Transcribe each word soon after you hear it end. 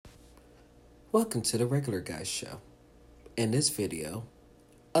Welcome to the Regular Guys Show. In this video,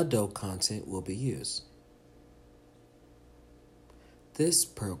 adult content will be used. This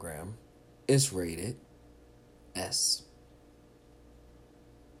program is rated S.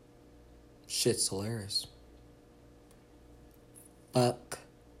 Shit's hilarious. Fuck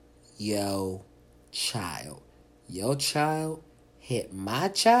yo child. Your child hit my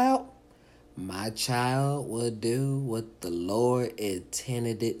child will do what the Lord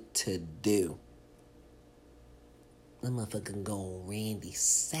intended it to do. That motherfucker go Randy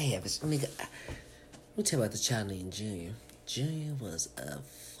Savage. Nigga, let me tell you about the child named Junior. Junior was a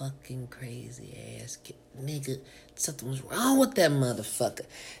fucking crazy ass kid. Nigga, something was wrong with that motherfucker.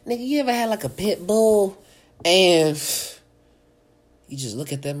 Nigga, you ever had like a pit bull and you just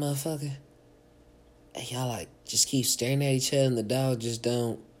look at that motherfucker and y'all like just keep staring at each other and the dog just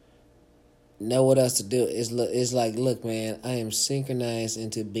don't know what else to do. It's like, look, man, I am synchronized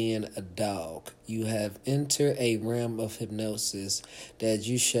into being a dog. You have entered a realm of hypnosis that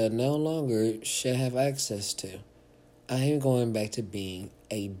you shall no longer have access to. I am going back to being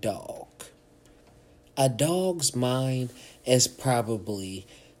a dog. A dog's mind is probably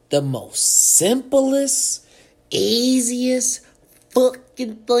the most simplest, easiest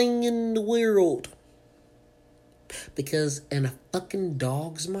fucking thing in the world. Because in a fucking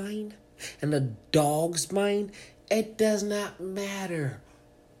dog's mind, it does not matter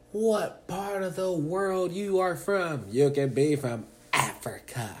what part of the world you are from. You can be from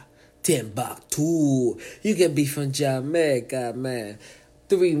Africa, Timbuktu. You can be from Jamaica, man.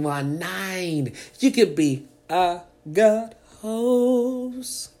 319. You can be, I got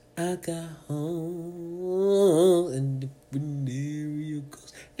hoes in different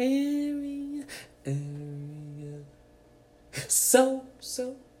areas. Area. So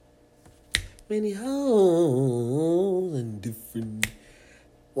many holes and different.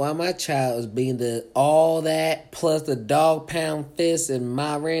 While my child was being all that plus the dog pound fist and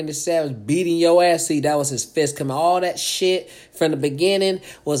my Randy Savage beating your ass. See, that was his fist coming. All that shit from the beginning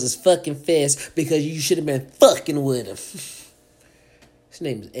was his fucking fist because you should have been fucking with him. His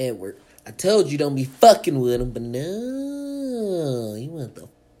name is Edward. I told you don't be fucking with him, but no, you want to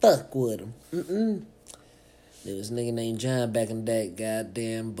fuck with him. There was a nigga named John back in the day.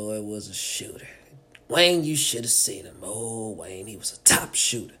 Goddamn boy was a shooter. Wayne, you should have seen him. Oh, Wayne, he was a top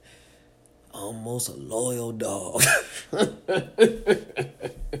shooter. Almost a loyal dog.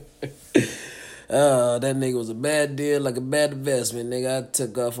 Oh, that nigga was a bad deal, like a bad investment, nigga. I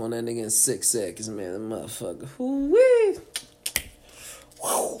took off on that nigga in 6 seconds, man. That motherfucker. Woo-wee.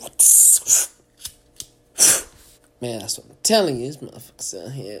 Man, that's what I'm telling you. This motherfucker's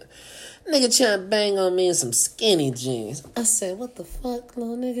out here. Nigga trying to bang on me in some skinny jeans. I said, what the fuck,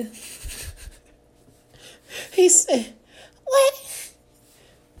 little nigga? He said, what?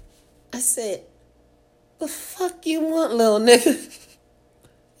 I said, the fuck you want, little nigga?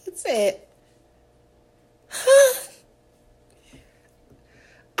 He said, huh?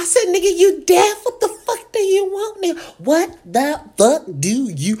 I said, nigga, you deaf? What the fuck do you want, nigga? What the fuck do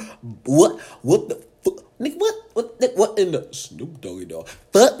you, what the fuck? Nigga, what in the Snoop Doggy Dog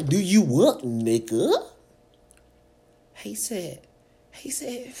fuck do you want, nigga? He said,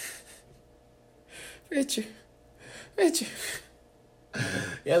 Richard. Guess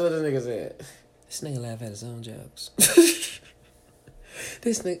what this nigga said? This nigga laugh at his own jokes.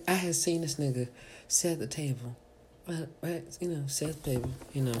 This nigga, I had seen this nigga sit at the table. Right, sit at the table.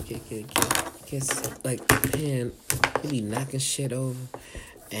 Kiss, like, pen. He be knocking shit over.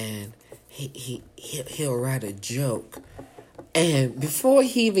 And he'll write a joke. And before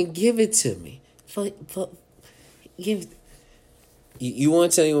he even give it to me, you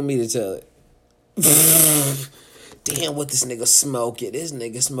want to tell you want me to tell it? Damn, what this nigga smoking? This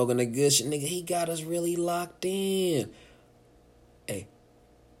nigga smoking a good shit. Nigga, he got us really locked in. Hey,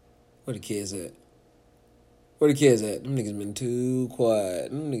 where the kids at? Them niggas been too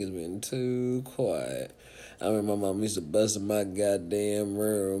quiet. I remember my mom used to bust in my goddamn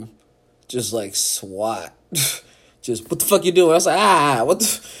room. Just like SWAT. Just, what the fuck you doing? I was like, what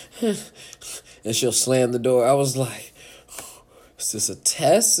the... And she'll slam the door. I was like, is this a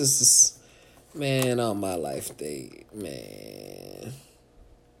test? Is this... Man, all my life, man.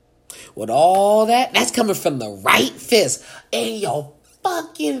 With all that's coming from the right fist in your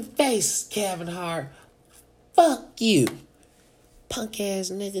fucking face, Kevin Hart. Fuck you. Punk ass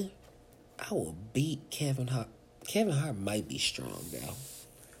nigga. I will beat Kevin Hart. Kevin Hart might be strong, though.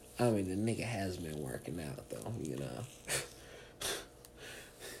 I mean, the nigga has been working out, though,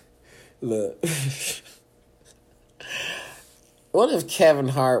 Look. What if Kevin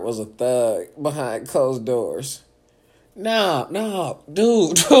Hart was a thug behind closed doors? No,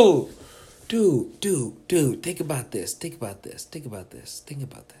 dude. Dude, think about this.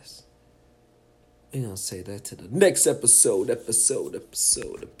 We're gonna say that to the next episode.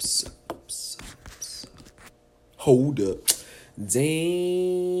 Hold up.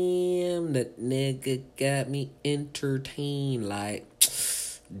 Damn, that nigga got me entertained. Like,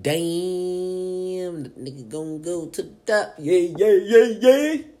 damn, that nigga gonna go to the top. Yeah.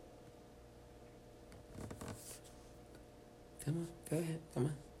 Come on, go ahead, come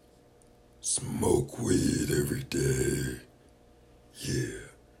on. Smoke weed every day. Yeah.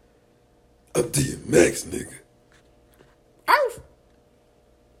 Up to your max, nigga.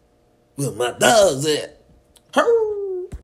 Where my dogs at?